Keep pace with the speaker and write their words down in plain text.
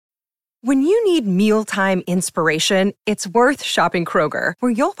When you need mealtime inspiration, it's worth shopping Kroger,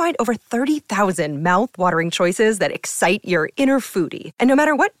 where you'll find over 30,000 mouth-watering choices that excite your inner foodie. And no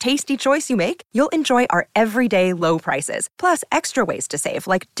matter what tasty choice you make, you'll enjoy our everyday low prices, plus extra ways to save,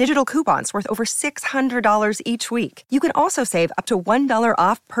 like digital coupons worth over $600 each week. You can also save up to $1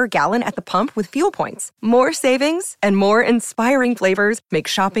 off per gallon at the pump with fuel points. More savings and more inspiring flavors make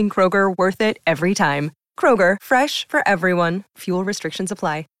shopping Kroger worth it every time. Kroger, fresh for everyone. Fuel restrictions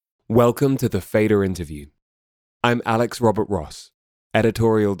apply. Welcome to The Fader Interview. I'm Alex Robert Ross,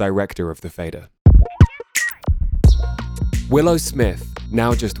 editorial director of The Fader. Willow Smith,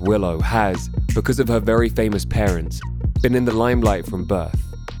 now just Willow, has, because of her very famous parents, been in the limelight from birth.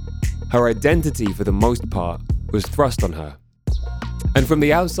 Her identity, for the most part, was thrust on her. And from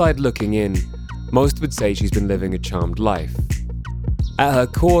the outside looking in, most would say she's been living a charmed life. At her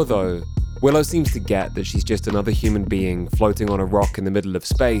core, though, Willow seems to get that she's just another human being floating on a rock in the middle of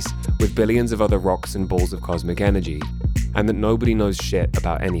space with billions of other rocks and balls of cosmic energy, and that nobody knows shit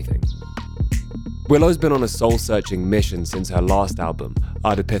about anything. Willow's been on a soul-searching mission since her last album,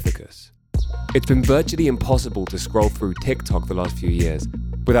 Ardipithecus. It's been virtually impossible to scroll through TikTok the last few years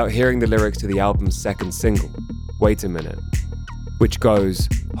without hearing the lyrics to the album's second single, Wait a Minute, which goes,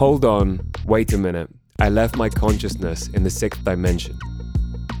 "Hold on, wait a minute, I left my consciousness in the sixth dimension."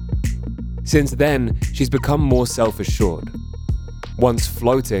 Since then, she's become more self-assured. Once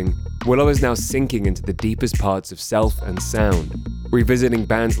floating, Willow is now sinking into the deepest parts of self and sound, revisiting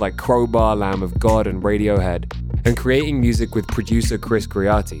bands like Crowbar, Lamb of God, and Radiohead, and creating music with producer Chris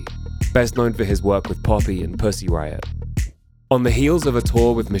Creati, best known for his work with Poppy and Pussy Riot. On the heels of a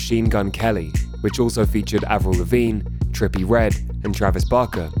tour with Machine Gun Kelly, which also featured Avril Lavigne, Trippie Redd, and Travis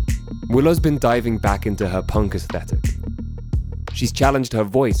Barker, Willow's been diving back into her punk aesthetic. She's challenged her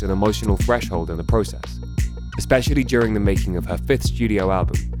voice and emotional threshold in the process, especially during the making of her fifth studio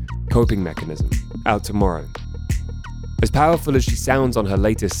album, Coping Mechanism, out tomorrow. As powerful as she sounds on her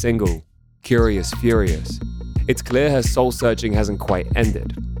latest single, Curious Furious, it's clear her soul-searching hasn't quite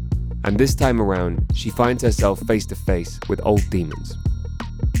ended. And this time around, she finds herself face to face with old demons.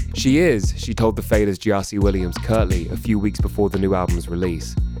 She told The Fader's Jassy Williams curtly a few weeks before the new album's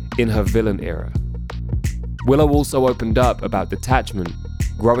release, in her villain era. Willow also opened up about detachment,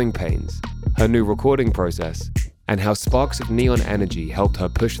 growing pains, her new recording process, and how sparks of neon energy helped her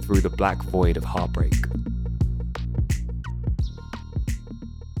push through the black void of heartbreak.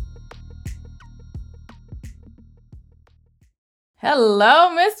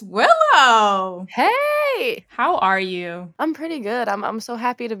 Hello, Miss Willow. Hey! How are you? I'm pretty good. I'm so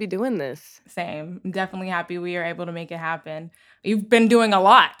happy to be doing this. Same. I'm definitely happy we are able to make it happen. You've been doing a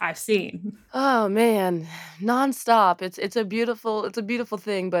lot, I've seen. Oh man, nonstop. It's a beautiful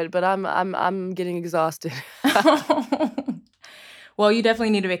thing, but I'm getting exhausted. Well, you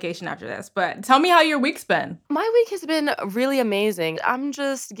definitely need a vacation after this, but tell me how your week's been. My week has been really amazing. I'm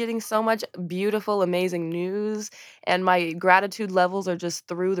just getting so much beautiful, amazing news, and my gratitude levels are just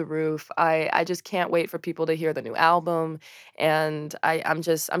through the roof. I just can't wait for people to hear the new album, and I'm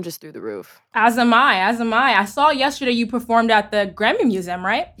just through the roof. As am I. I saw yesterday you performed at the Grammy Museum,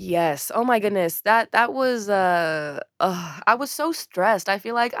 right? Yes. Oh my goodness. That was I was so stressed. I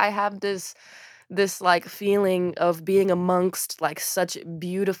feel like I have this like feeling of being amongst like such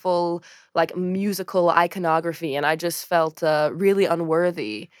beautiful like musical iconography, and I just felt really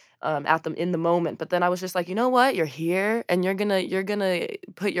unworthy in the moment. But then I was just like, you know what, you're here and you're gonna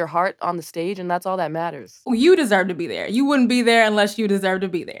put your heart on the stage, and that's all that matters. Well, you deserve to be there. You wouldn't be there unless you deserve to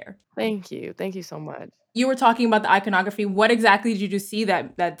be there. Thank you so much. You were talking about the iconography. What exactly did you see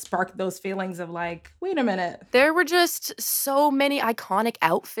that sparked those feelings of like, wait a minute? There were just so many iconic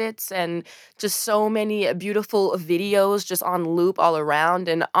outfits and just so many beautiful videos just on loop all around.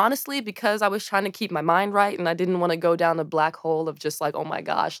 And honestly, because I was trying to keep my mind right and I didn't want to go down the black hole of just like, oh my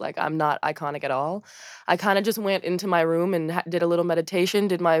gosh, like I'm not iconic at all, I kind of just went into my room and did a little meditation,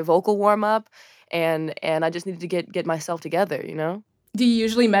 did my vocal warm up, and I just needed to get myself together, you know? Do you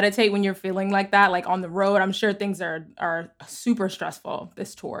usually meditate when you're feeling like that, like on the road? I'm sure things are super stressful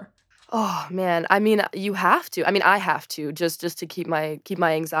this tour. Oh man, I mean, you have to. I mean, I have to just to keep my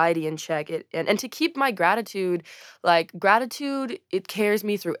anxiety in check. And to keep my gratitude, like gratitude, it carries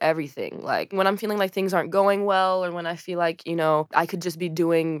me through everything. Like when I'm feeling like things aren't going well, or when I feel like, I could just be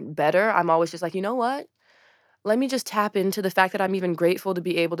doing better, I'm always just like, you know what? Let me just tap into the fact that I'm even grateful to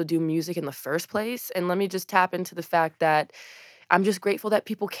be able to do music in the first place, and let me just tap into the fact that I'm just grateful that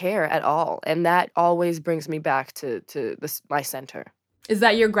people care at all, and that always brings me back to my center. Is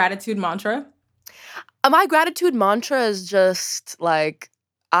that your gratitude mantra? My gratitude mantra is just like,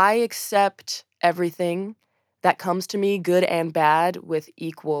 I accept everything that comes to me, good and bad, with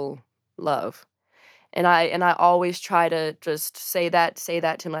equal love. And I always try to just say that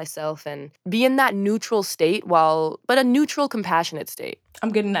to myself and be in that neutral state but a neutral, compassionate state. I'm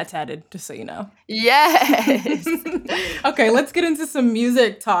getting that tatted, just so you know. Yes. Okay, let's get into some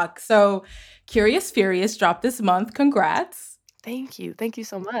music talk. So, Curious Furious dropped this month. Congrats. Thank you. Thank you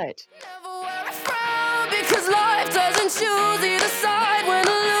so much. Never wear a frown because life doesn't choose either side. Win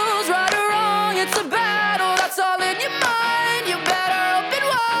or lose, right or wrong, it's a battle that's all in your mind. You better open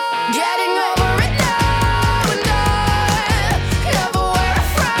wide. Getting over it now and I never wear a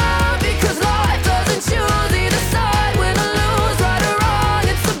frown because life doesn't choose either side. Win or lose, right or wrong,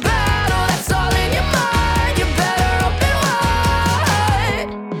 it's a battle that's all in your mind. You better open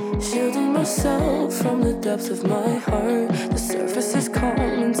wide. Shielding myself from the depths of my heart. The surface is calm,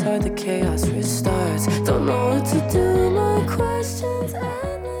 inside the chaos restarts. Don't know what to do, my questions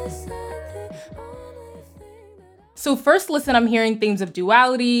endless. So, first listen, I'm hearing themes of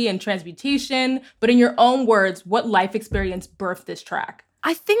duality and transmutation, but in your own words, what life experience birthed this track?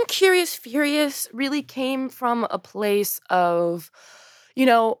 I think Curious Furious really came from a place of,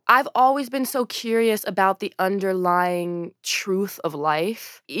 I've always been so curious about the underlying truth of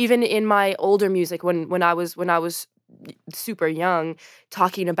life. Even in my older music, when I was super young,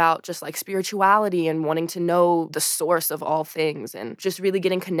 talking about just like spirituality and wanting to know the source of all things and just really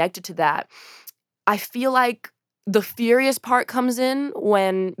getting connected to that. I feel like the furious part comes in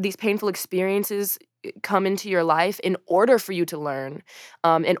when these painful experiences come into your life in order for you to learn,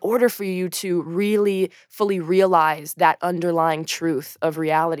 in order for you to really fully realize that underlying truth of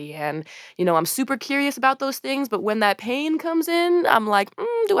reality. And, I'm super curious about those things, but when that pain comes in, I'm like,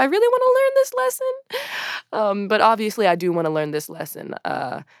 do I really want to learn this lesson? But obviously I do want to learn this lesson.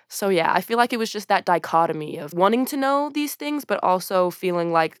 So yeah, I feel like it was just that dichotomy of wanting to know these things, but also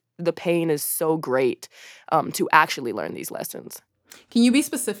feeling like the pain is so great to actually learn these lessons. Can you be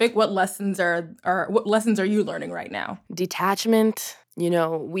specific? What lessons are you learning right now? Detachment.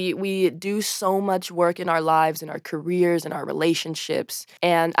 We do so much work in our lives, in our careers, in our relationships.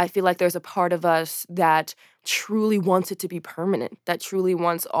 And I feel like there's a part of us that truly wants it to be permanent, that truly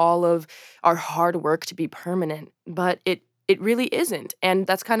wants all of our hard work to be permanent. But it really isn't. And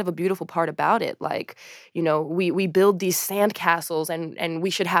that's kind of a beautiful part about it. Like, we build these sandcastles and we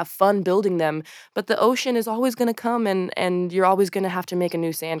should have fun building them, but the ocean is always going to come and you're always going to have to make a new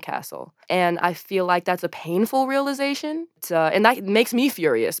sandcastle. And I feel like that's a painful realization. And that makes me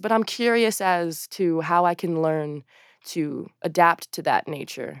furious, but I'm curious as to how I can learn to adapt to that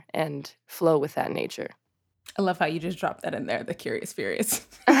nature and flow with that nature. I love how you just dropped that in there, the Curious Furious.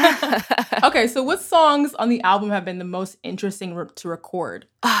 Okay, so what songs on the album have been the most interesting to record?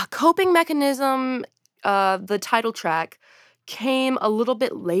 Coping Mechanism, the title track, came a little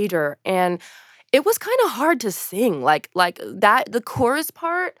bit later, and it was kind of hard to sing. Like that, the chorus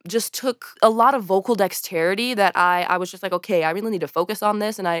part just took a lot of vocal dexterity that I was just like, okay, I really need to focus on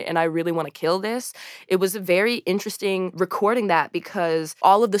this and I really want to kill this. It was very interesting recording that because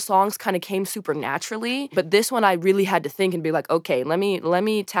all of the songs kind of came super naturally, but this one I really had to think and be like, okay, let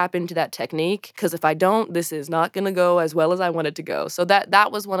me tap into that technique, because if I don't, this is not going to go as well as I want it to go. So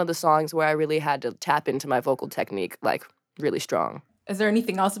that was one of the songs where I really had to tap into my vocal technique like really strong. Is there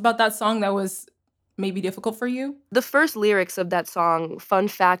anything else about that song that was maybe difficult for you? The first lyrics of that song, fun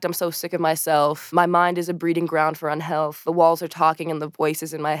fact, I'm so sick of myself. My mind is a breeding ground for unhealth. The walls are talking and the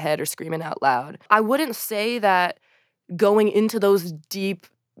voices in my head are screaming out loud. I wouldn't say that going into those deep,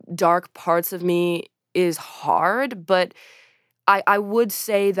 dark parts of me is hard, but I would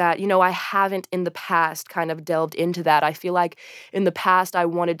say that, I haven't in the past kind of delved into that. I feel like in the past I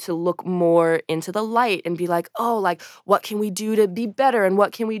wanted to look more into the light and be like, oh, like, what can we do to be better? And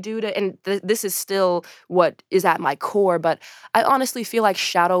what can we do to, and this is still what is at my core, but I honestly feel like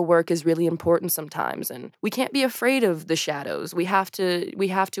shadow work is really important sometimes. And we can't be afraid of the shadows. We have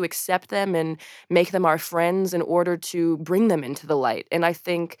to accept them and make them our friends in order to bring them into the light. And I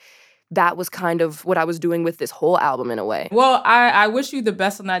think that was kind of what I was doing with this whole album in a way. Well, I wish you the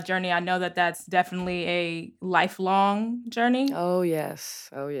best on that journey. I know that that's definitely a lifelong journey. Oh, yes.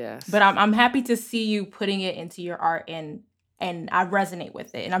 Oh, yes. But I'm happy to see you putting it into your art and I resonate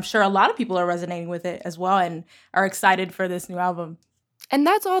with it. And I'm sure a lot of people are resonating with it as well and are excited for this new album. And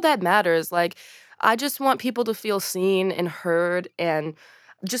that's all that matters. Like, I just want people to feel seen and heard and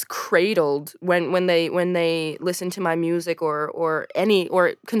just cradled when they listen to my music or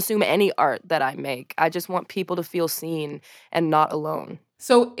consume any art that I make. I just want people to feel seen and not alone.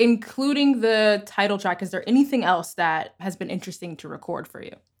 So, including the title track, is there anything else that has been interesting to record for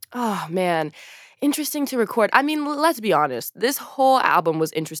you? Oh man, interesting to record. I mean, let's be honest. This whole album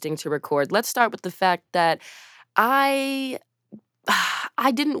was interesting to record. Let's start with the fact that I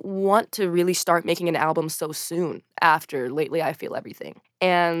I didn't want to really start making an album so soon after Lately I Feel Everything.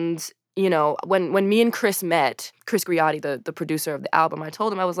 And, you know, when me and Chris met, Chris Griotti, the producer of the album, I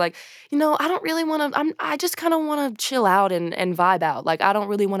told him, I was like, you know, I don't really want to, I just kind of want to chill out and vibe out. Like, I don't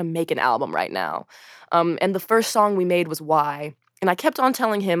really want to make an album right now. And the first song we made was Why. And I kept on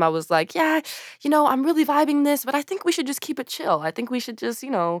telling him, I was like, yeah, you know, I'm really vibing this, but I think we should just keep it chill. I think we should just, you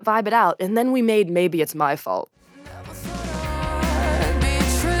know, vibe it out. And then we made Maybe It's My Fault. Never thought I'd be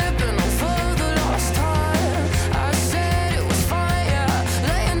tripping over the lost time. I said it was fine, yeah.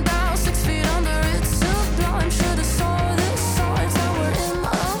 Laying down 6 feet under, it's sublime. Should've saw the signs that were in my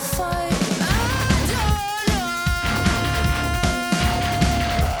fight. I don't know.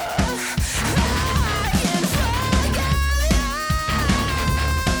 I can't forget you.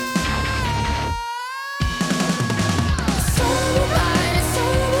 So mine, it's so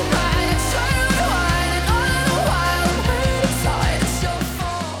mine. I try to rewind, and all the while I'm hurt inside. It's your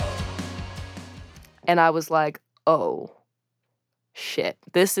fault. And I was like, oh, shit,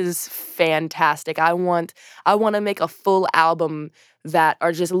 this is fantastic. I want to make a full album that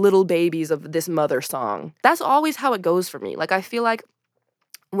are just little babies of this mother song. That's always how it goes for me. Like, I feel like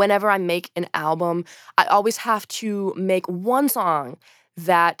whenever I make an album, I always have to make one song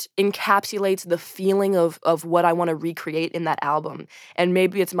that encapsulates the feeling of what I want to recreate in that album. And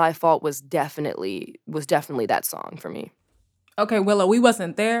Maybe It's My Fault was definitely that song for me. Okay, Willow, we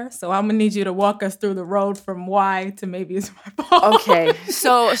wasn't there, so I'm gonna need you to walk us through the road from Why to Maybe It's My Fault. Okay,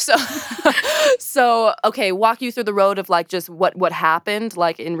 so okay, walk you through the road of like just what happened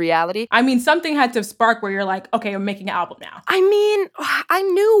like in reality. I mean, something had to spark where you're like, okay, I'm making an album now. I mean, I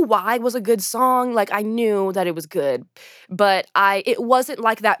knew Why was a good song. Like, I knew that it was good, but it wasn't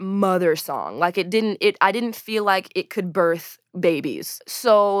like that mother song. Like, I didn't feel like it could birth babies.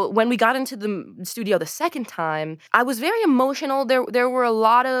 So when we got into the studio the second time, I was very emotional. There were a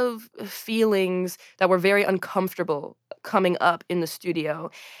lot of feelings that were very uncomfortable coming up in the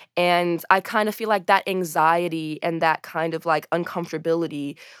studio. And I kind of feel like that anxiety and that kind of like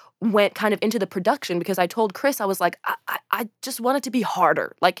uncomfortability went kind of into the production, because I told Chris, I was like, I just want it to be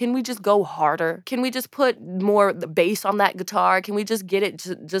harder. Like, can we just go harder? Can we just put more the bass on that guitar? Can we just get it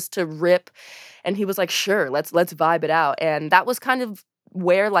just to rip? And he was like, sure, let's vibe it out. And that was kind of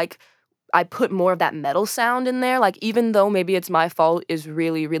where like I put more of that metal sound in there. Like, even though Maybe It's My Fault is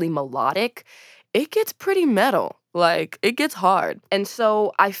really, really melodic, it gets pretty metal. Like, it gets hard. And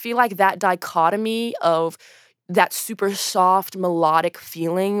so I feel like that dichotomy of that super soft melodic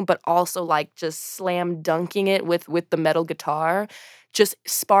feeling, but also like just slam dunking it with the metal guitar just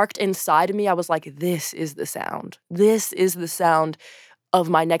sparked inside of me. I was like, this is the sound. This is the sound of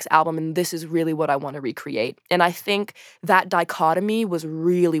my next album, and this is really what I want to recreate. And I think that dichotomy was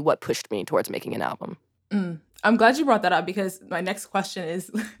really what pushed me towards making an album. I'm glad you brought that up, because my next question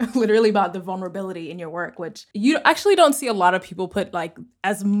is literally about the vulnerability in your work, which you actually don't see a lot of people put like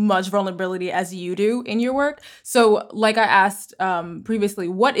as much vulnerability as you do in your work. So like I asked previously,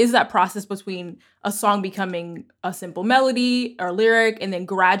 what is that process between a song becoming a simple melody or lyric and then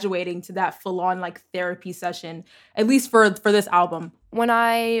graduating to that full-on like therapy session, at least for this album? When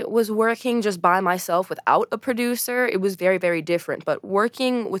I was working just by myself without a producer, it was very, very different. But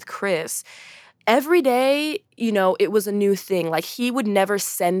working with Chris, every day, you know, it was a new thing. Like, he would never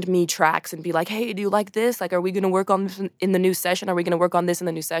send me tracks and be like, hey, do you like this? Like, are we going to work on this in the new session? Are we going to work on this in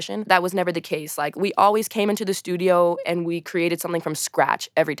the new session? That was never the case. Like, we always came into the studio and we created something from scratch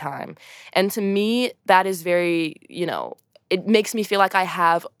every time. And to me, that is very, you know, it makes me feel like I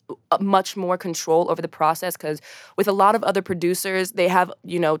have much more control over the process, because with a lot of other producers, they have,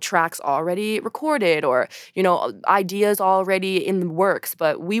 you know, tracks already recorded or, you know, ideas already in the works.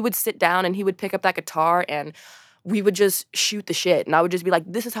 But we would sit down and he would pick up that guitar and we would just shoot the shit. And I would just be like,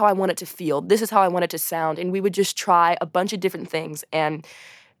 this is how I want it to feel. This is how I want it to sound. And we would just try a bunch of different things. And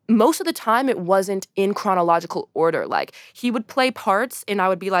most of the time it wasn't in chronological order. Like, he would play parts and I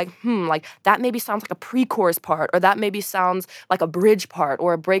would be like, like that maybe sounds like a pre-chorus part, or that maybe sounds like a bridge part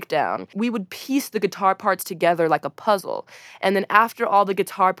or a breakdown. We would piece the guitar parts together like a puzzle. And then after all the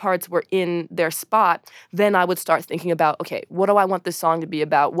guitar parts were in their spot, then I would start thinking about, okay, what do I want this song to be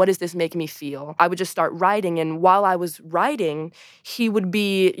about? What does this make me feel? I would just start writing. And while I was writing, he would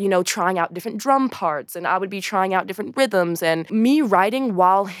be, you know, trying out different drum parts and I would be trying out different rhythms. And me writing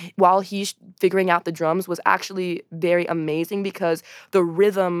while he's figuring out the drums was actually very amazing, because the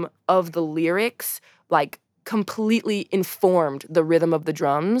rhythm of the lyrics like completely informed the rhythm of the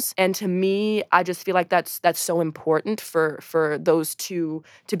drums. And to me, I just feel like that's so important for those two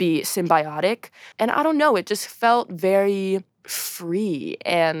to be symbiotic. And I don't know, it just felt very free,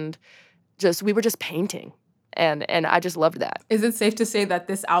 and just we were just painting. And I just loved that. Is it safe to say that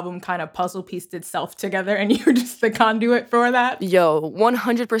this album kind of puzzle pieced itself together and you're just the conduit for that? Yo,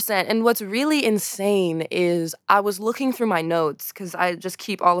 100%. And what's really insane is I was looking through my notes because I just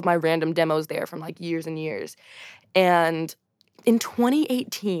keep all of my random demos there from like years and years. And in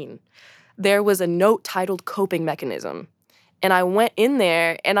 2018, there was a note titled Coping Mechanism. And I went in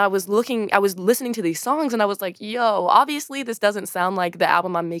there and I was listening to these songs and I was like, yo, obviously this doesn't sound like the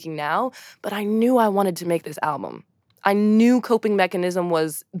album I'm making now, but I knew I wanted to make this album. I knew Coping Mechanism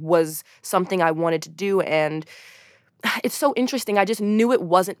was something I wanted to do, and it's so interesting. I just knew it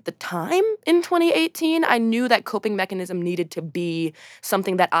wasn't the time in 2018. I knew that Coping Mechanism needed to be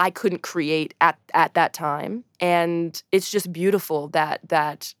something that I couldn't create at that time. And it's just beautiful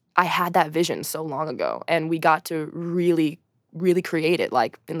that I had that vision so long ago and we got to really create it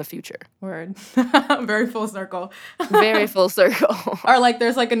like in the future. Word. Very full circle. Very full circle. Or like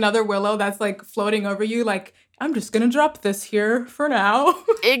there's like another Willow that's like floating over you like, I'm just gonna drop this here for now.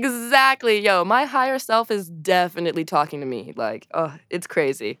 Exactly. Yo, my higher self is definitely talking to me. Like, oh, it's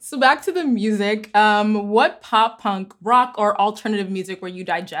crazy. So back to the music. What pop, punk, rock, or alternative music were you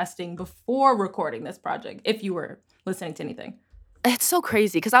digesting before recording this project, if you were listening to anything? It's so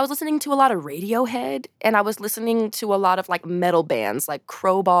crazy because I was listening to a lot of Radiohead and I was listening to a lot of like metal bands like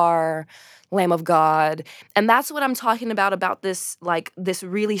Crowbar, Lamb of God. And that's what I'm talking about this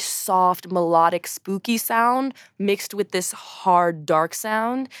really soft, melodic, spooky sound mixed with this hard, dark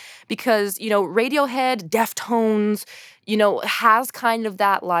sound. Because, Radiohead, Deftones, has kind of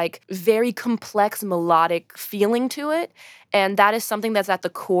that like very complex melodic feeling to it. And that is something that's at the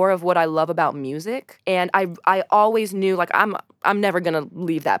core of what I love about music. And I always knew like I'm never gonna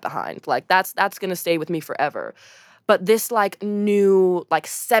leave that behind. Like that's gonna stay with me forever. But this like new like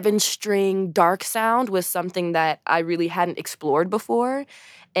 7-string dark sound was something that I really hadn't explored before.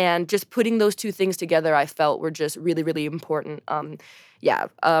 And just putting those two things together, I felt were just really, really important.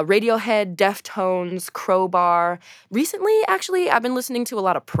 Radiohead, Deftones, Crowbar. Recently, actually, I've been listening to a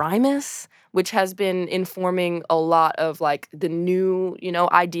lot of Primus, which has been informing a lot of like the new,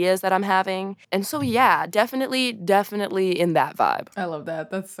 ideas that I'm having. And so, yeah, definitely in that vibe. I love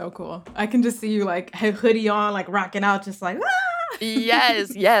that. That's so cool. I can just see you like hoodie on, like rocking out, just like, ah!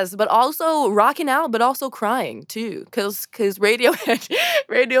 Yes, but also rocking out, but also crying too, because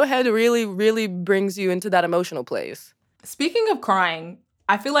Radiohead really, really brings you into that emotional place. Speaking of crying,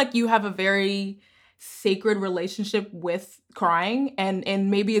 I feel like you have a very sacred relationship with crying, and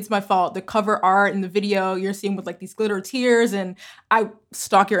maybe it's my fault. The cover art and the video you're seeing with like these glitter tears, and I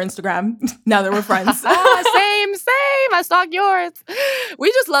stalk your Instagram now that we're friends. Same. I stalk yours.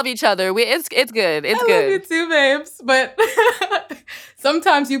 We just love each other. It's good. It's good. I love you too, babes. But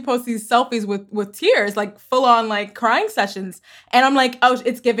sometimes you post these selfies with tears, like full on like crying sessions, and I'm like, oh,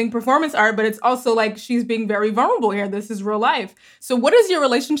 it's giving performance art, but it's also like she's being very vulnerable here. This is real life. So, what is your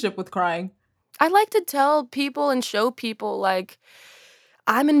relationship with crying? I like to tell people and show people like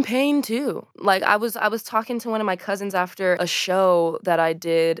I'm in pain too. Like I was talking to one of my cousins after a show that I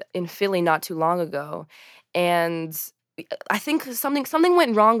did in Philly not too long ago, and I think something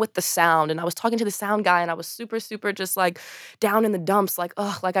went wrong with the sound, and I was talking to the sound guy and I was super just like down in the dumps, like,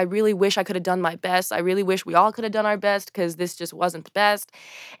 oh, like I really wish I could have done my best. I really wish we all could have done our best because this just wasn't the best.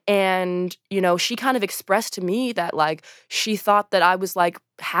 And, she kind of expressed to me that like she thought that I was like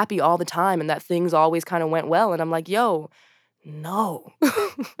happy all the time and that things always kind of went well. And I'm like, yo, no.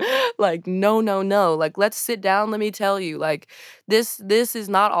 Like, no. Like, let's sit down. Let me tell you, like, this is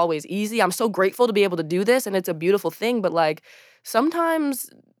not always easy. I'm so grateful to be able to do this, and it's a beautiful thing. But, like,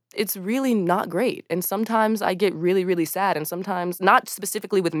 sometimes it's really not great. And sometimes I get really, really sad. And sometimes, not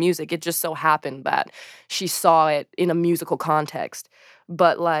specifically with music, it just so happened that she saw it in a musical context.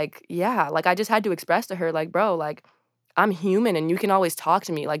 But, like, yeah, like, I just had to express to her, like, bro, like, I'm human and you can always talk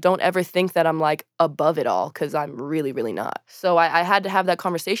to me. Like, don't ever think that I'm like above it all, because I'm really, really not. So I had to have that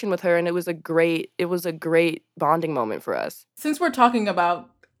conversation with her, and it was a great bonding moment for us. Since we're talking about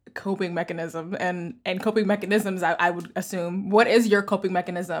coping mechanism and coping mechanisms, I would assume, what is your coping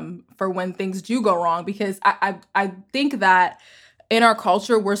mechanism for when things do go wrong? Because I think that in our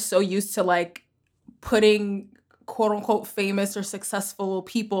culture, we're so used to like putting quote unquote famous or successful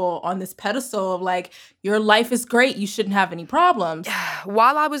people on this pedestal of like, your life is great, you shouldn't have any problems.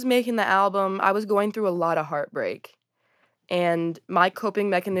 While I was making the album, I was going through a lot of heartbreak. And my coping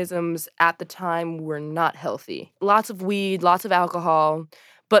mechanisms at the time were not healthy. Lots of weed, lots of alcohol,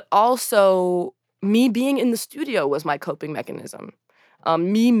 but also me being in the studio was my coping mechanism.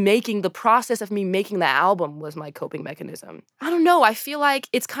 The process of me making the album was my coping mechanism. I don't know. I feel like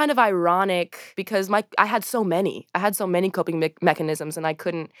it's kind of ironic because I had so many coping mechanisms, and I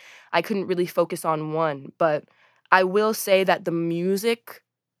couldn't really focus on one. But I will say that the music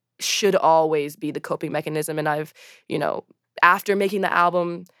should always be the coping mechanism. And I've, after making the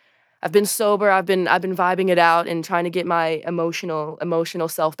album, I've been sober. I've been vibing it out and trying to get my emotional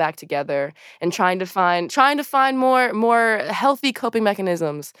self back together and trying to find more healthy coping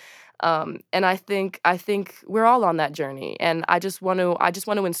mechanisms. And I think we're all on that journey. And I just want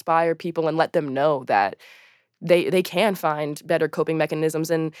to inspire people and let them know that they can find better coping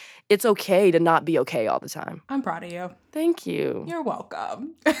mechanisms, and it's okay to not be okay all the time. I'm proud of you. Thank you. You're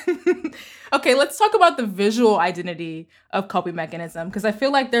welcome. Okay, let's talk about the visual identity of coping mechanism, because I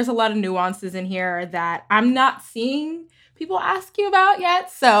feel like there's a lot of nuances in here that I'm not seeing people ask you about yet.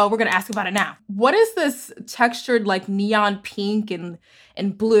 So we're going to ask about it now. What is this textured like neon pink and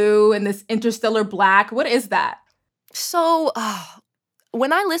blue and this interstellar black? What is that? So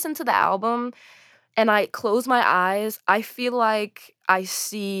when I listen to the album and I close my eyes, I feel like I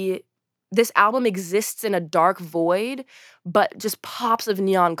see this album exists in a dark void, but just pops of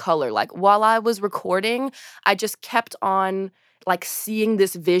neon color. Like while I was recording, I just kept on like seeing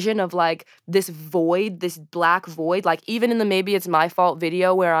this vision of like this void, this black void. Like even in the Maybe It's My Fault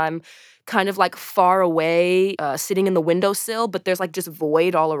video where I'm kind of like far away, sitting in the windowsill, but there's like just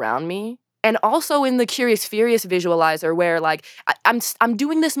void all around me. And also in the Curious Furious visualizer where like I'm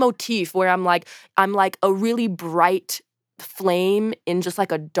doing this motif where I'm like a really bright flame in just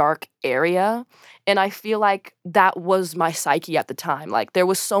like a dark area. And I feel like that was my psyche at the time. Like there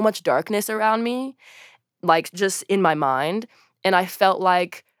was so much darkness around me, like just in my mind. And I felt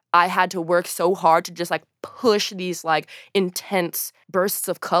like I had to work so hard to just like push these like intense bursts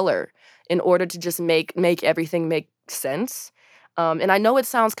of color in order to just make everything make sense. And I know it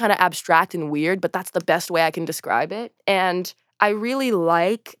sounds kind of abstract and weird, but that's the best way I can describe it. And I really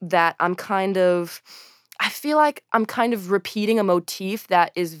like that I feel like I'm kind of repeating a motif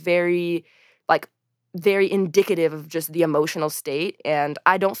that is very indicative of just the emotional state. And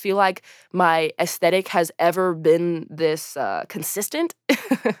I don't feel like my aesthetic has ever been this consistent.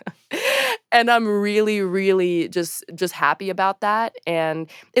 And I'm really, really just happy about that. And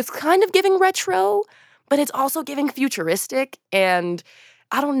it's kind of giving retro, but it's also giving futuristic. And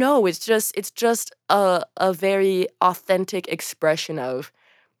I don't know, it's just a very authentic expression of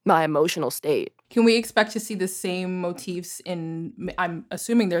my emotional state. Can we expect to see the same motifs I'm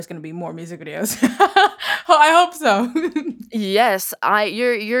assuming there's going to be more music videos. I hope so. Yes,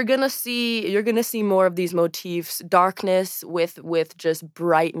 you're going to see more of these motifs, darkness with just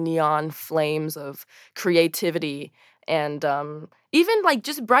bright neon flames of creativity and even like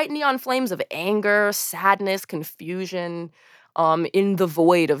just bright neon flames of anger, sadness, confusion, in the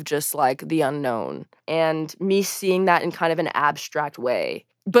void of just like the unknown, and me seeing that in kind of an abstract way.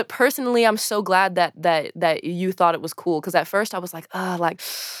 But personally, I'm so glad that you thought it was cool, because at first I was like, like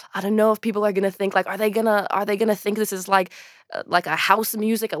I don't know if people are gonna think like, are they gonna think this is like a house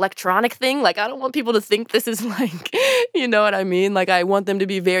music electronic thing? Like I don't want people to think this is like, you know what I mean? Like I want them to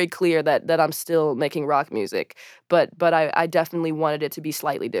be very clear that I'm still making rock music, but I definitely wanted it to be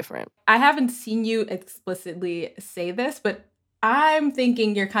slightly different. I haven't seen you explicitly say this, but I'm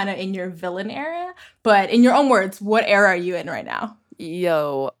thinking you're kind of in your villain era. But in your own words, what era are you in right now?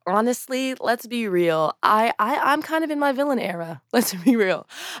 Yo, honestly, let's be real. I'm kind of in my villain era. Let's be real.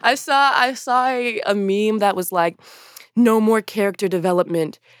 I saw a meme that was like, no more character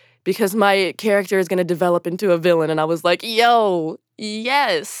development because my character is going to develop into a villain. And I was like, yo,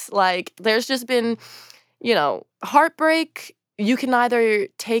 yes. Like there's just been, heartbreak. You can either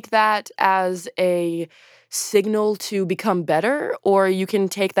take that as a signal to become better, or you can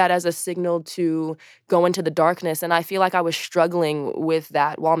take that as a signal to go into the darkness. And I feel like I was struggling with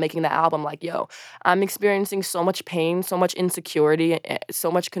that while making the album. Like, yo, I'm experiencing so much pain, so much insecurity, so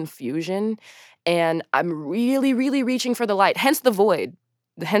much confusion, and I'm really, really reaching for the light. Hence the void,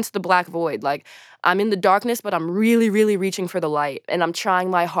 hence the black void. Like, I'm in the darkness, but I'm really, really reaching for the light, and I'm trying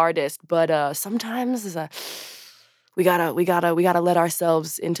my hardest. But sometimes we gotta let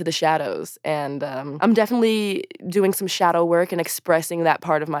ourselves into the shadows. And I'm definitely doing some shadow work and expressing that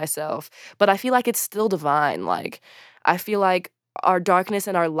part of myself. But I feel like it's still divine. Like, I feel like our darkness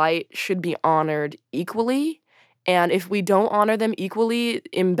and our light should be honored equally. And if we don't honor them equally,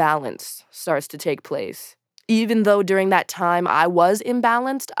 imbalance starts to take place. Even though during that time I was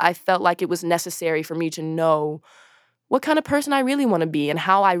imbalanced, I felt like it was necessary for me to know what kind of person I really want to be and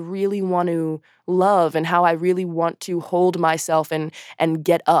how I really want to love and how I really want to hold myself and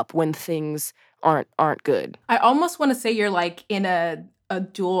get up when things aren't good. I almost want to say you're like in a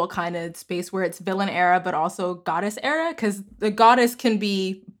dual kind of space where it's villain era, but also goddess era, because the goddess can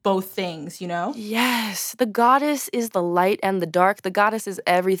be both things, you know? Yes, the goddess is the light and the dark. The goddess is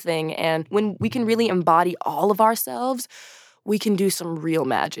everything. And when we can really embody all of ourselves, we can do some real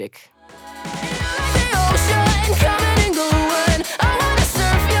magic.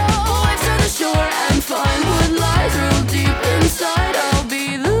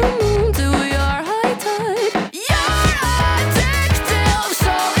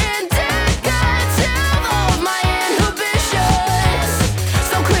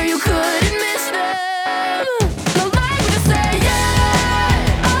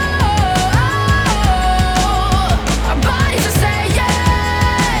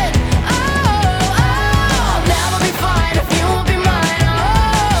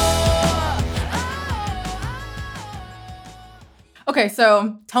 Okay,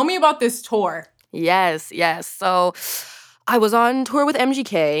 so tell me about this tour. Yes. So I was on tour with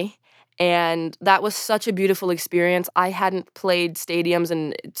MGK, and that was such a beautiful experience. I hadn't played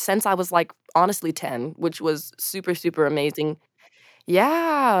stadiums since I was like honestly 10, which was super, super amazing.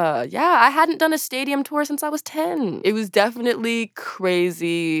 Yeah. I hadn't done a stadium tour since I was 10. It was definitely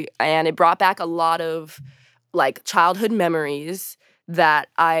crazy, and it brought back a lot of like childhood memories that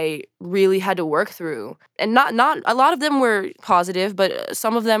I really had to work through. And not a lot of them were positive, but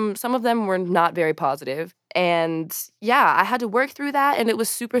some of them were not very positive. And yeah, I had to work through that, and it was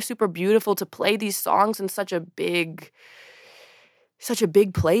super, super beautiful to play these songs in such a big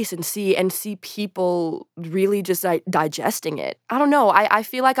place and see people really just like digesting it. I don't know. I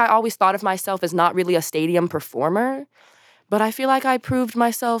feel like I always thought of myself as not really a stadium performer, but I feel like I proved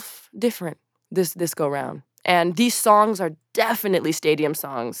myself different this go round. And these songs are definitely stadium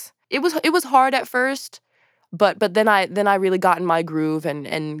songs. It was hard at first, but then I really got in my groove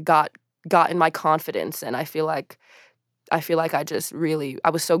and got in my confidence, and I feel like I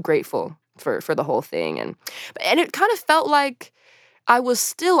was so grateful for the whole thing, and it kind of felt like I was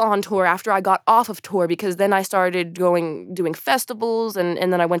still on tour after I got off of tour, because then I started doing festivals, and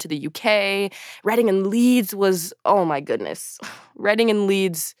then I went to the UK. Reading and Leeds was, oh my goodness. Reading and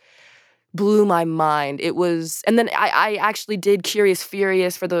Leeds blew my mind. It was, and then I actually did Curious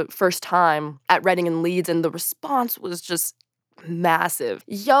Furious for the first time at Reading and Leeds, and the response was just massive.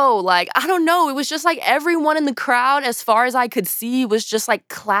 Yo, like, I don't know, it was just like everyone in the crowd, as far as I could see, was just like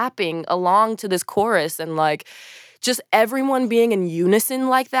clapping along to this chorus, and like just everyone being in unison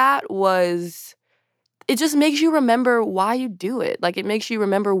like that it just makes you remember why you do it. Like, it makes you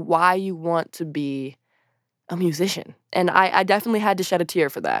remember why you want to be a musician. And I definitely had to shed a tear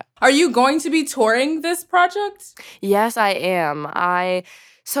for that. Are you going to be touring this project? Yes, I am.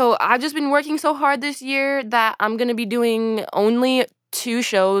 So I've just been working so hard this year that I'm going to be doing only 2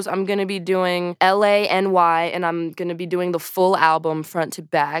 shows. I'm going to be doing LA, NY, and I'm going to be doing the full album front to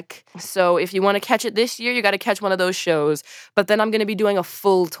back. So if you want to catch it this year, you got to catch one of those shows. But then I'm going to be doing a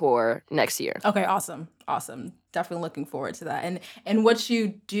full tour next year. Okay, awesome. Definitely looking forward to that. And what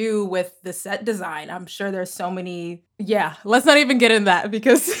you do with the set design, I'm sure there's so many. Yeah, let's not even get in that,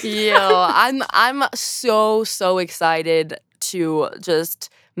 because I'm so excited to just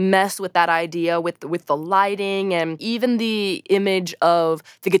mess with that idea with the lighting and even the image of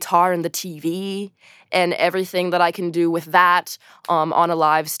the guitar and the TV and everything that I can do with that on a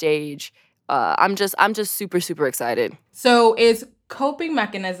live stage. I'm just super, super excited. So is Coping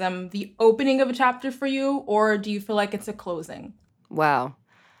Mechanism the opening of a chapter for you, or do you feel like it's a closing? Wow.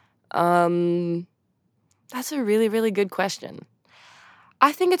 That's a really, really good question.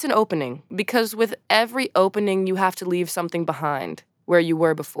 I think it's an opening, because with every opening, you have to leave something behind where you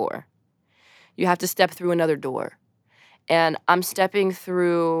were before. You have to step through another door. And I'm stepping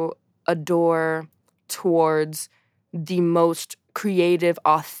through a door towards the most creative,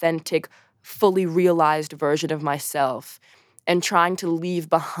 authentic, fully realized version of myself, and trying to leave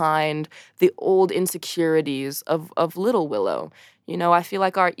behind the old insecurities of little Willow. You know, I feel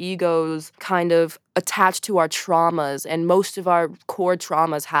like our egos kind of attach to our traumas, and most of our core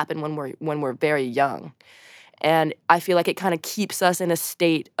traumas happen when we're very young. And I feel like it kind of keeps us in a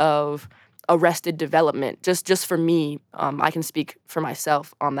state of arrested development. Just for me, I can speak for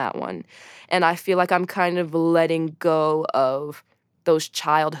myself on that one. And I feel like I'm kind of letting go of those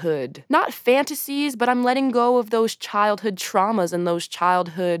childhood, not fantasies, but I'm letting go of those childhood traumas and those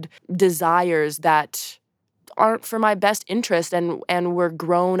childhood desires that aren't for my best interest and were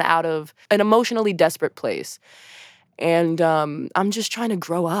grown out of an emotionally desperate place. And I'm just trying to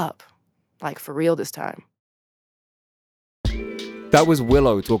grow up, like for real this time. That was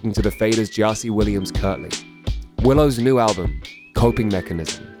Willow talking to The Fader's Jassy Williams-Kirtley. Willow's new album, Coping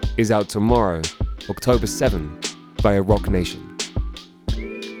Mechanism, is out tomorrow, October 7, via Rock Nation.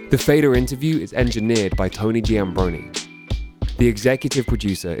 The Fader interview is engineered by Tony Giambroni. The executive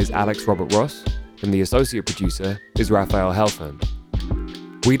producer is Alex Robert Ross, and the associate producer is Raphael Helfand.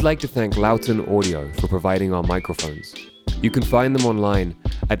 We'd like to thank Lauten Audio for providing our microphones. You can find them online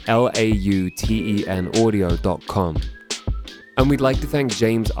at lautenaudio.com. And we'd like to thank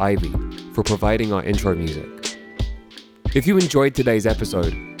James Ivy for providing our intro music. If you enjoyed today's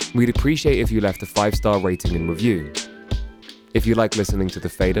episode, we'd appreciate if you left a 5-star rating and review. If you like listening to The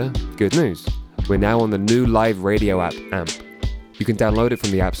Fader, good news. We're now on the new live radio app, AMP. You can download it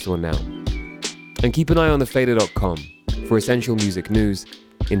from the App Store now. And keep an eye on thefader.com for essential music news,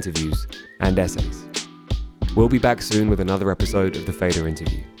 interviews, and essays. We'll be back soon with another episode of The Fader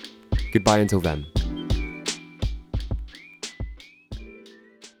Interview. Goodbye until then.